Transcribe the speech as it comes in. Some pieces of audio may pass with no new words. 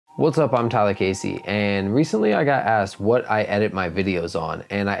What's up, I'm Tyler Casey, and recently I got asked what I edit my videos on,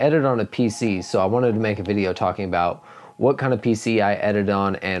 and I edit on a PC, so I wanted to make a video talking about what kind of PC I edit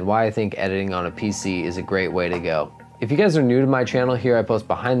on and why I think editing on a PC is a great way to go. If you guys are new to my channel, here I post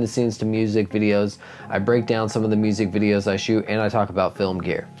behind the scenes to music videos, I break down some of the music videos I shoot, and I talk about film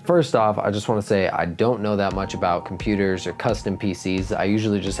gear. First off, I just want to say I don't know that much about computers or custom PCs. I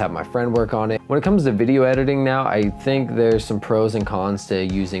usually just have my friend work on it. When it comes to video editing now, I think there's some pros and cons to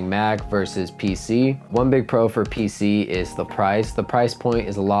using Mac versus PC. One big pro for PC is the price. The price point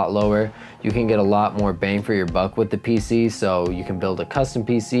is a lot lower. You can get a lot more bang for your buck with the PC, so you can build a custom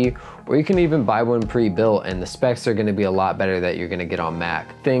PC, or you can even buy one pre-built, and the specs are going to be a lot better that you're going to get on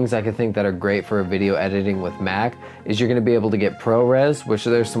Mac. Things I could think that are great for video editing with Mac is you're going to be able to get ProRes, which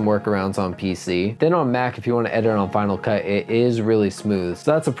there's some workarounds on PC. Then on Mac, if you want to edit on Final Cut, it is really smooth.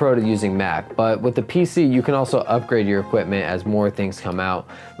 So that's a pro to using Mac. But with the PC, you can also upgrade your equipment as more things come out.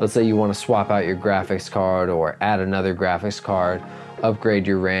 Let's say you want to swap out your graphics card or add another graphics card, upgrade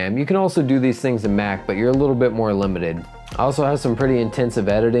your RAM. You can also do these things in Mac, but you're a little bit more limited. I also have some pretty intensive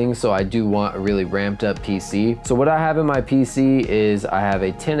editing, so I do want a really ramped up PC. So what I have in my PC is I have a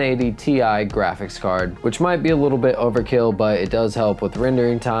 1080 Ti graphics card, which might be a little bit overkill, but it does help with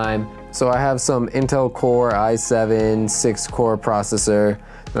rendering time. So I have some Intel Core i7 6-core processor.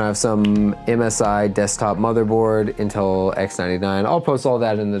 Then I have some MSI desktop motherboard, Intel X99. I'll post all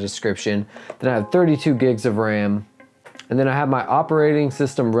that in the description. Then I have 32 gigs of RAM. And then I have my operating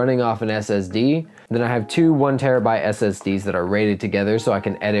system running off an SSD. Then I have two 1TB SSDs that are rated together so I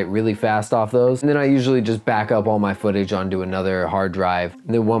can edit really fast off those. And then I usually just back up all my footage onto another hard drive,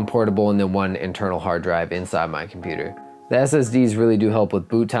 and then one portable and then one internal hard drive inside my computer. The SSDs really do help with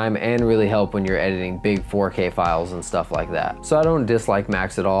boot time and really help when you're editing big 4K files and stuff like that. So I don't dislike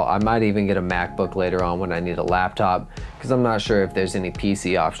Macs at all. I might even get a MacBook later on when I need a laptop, because I'm not sure if there's any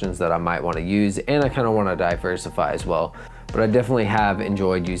PC options that I might want to use, and I kind of want to diversify as well. But I definitely have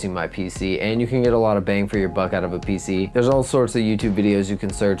enjoyed using my PC, and you can get a lot of bang for your buck out of a PC. There's all sorts of YouTube videos you can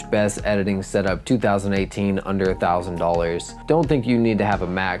search, best editing setup 2018 under $1,000. Don't think you need to have a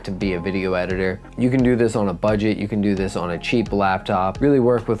Mac to be a video editor. You can do this on a budget, you can do this on a cheap laptop, really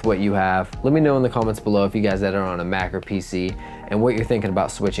work with what you have. Let me know in the comments below if you guys edit on a Mac or PC and what you're thinking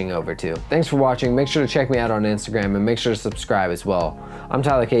about switching over to. Thanks for watching, make sure to check me out on Instagram and make sure to subscribe as well. I'm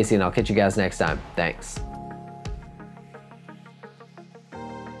Tyler Casey and I'll catch you guys next time. Thanks.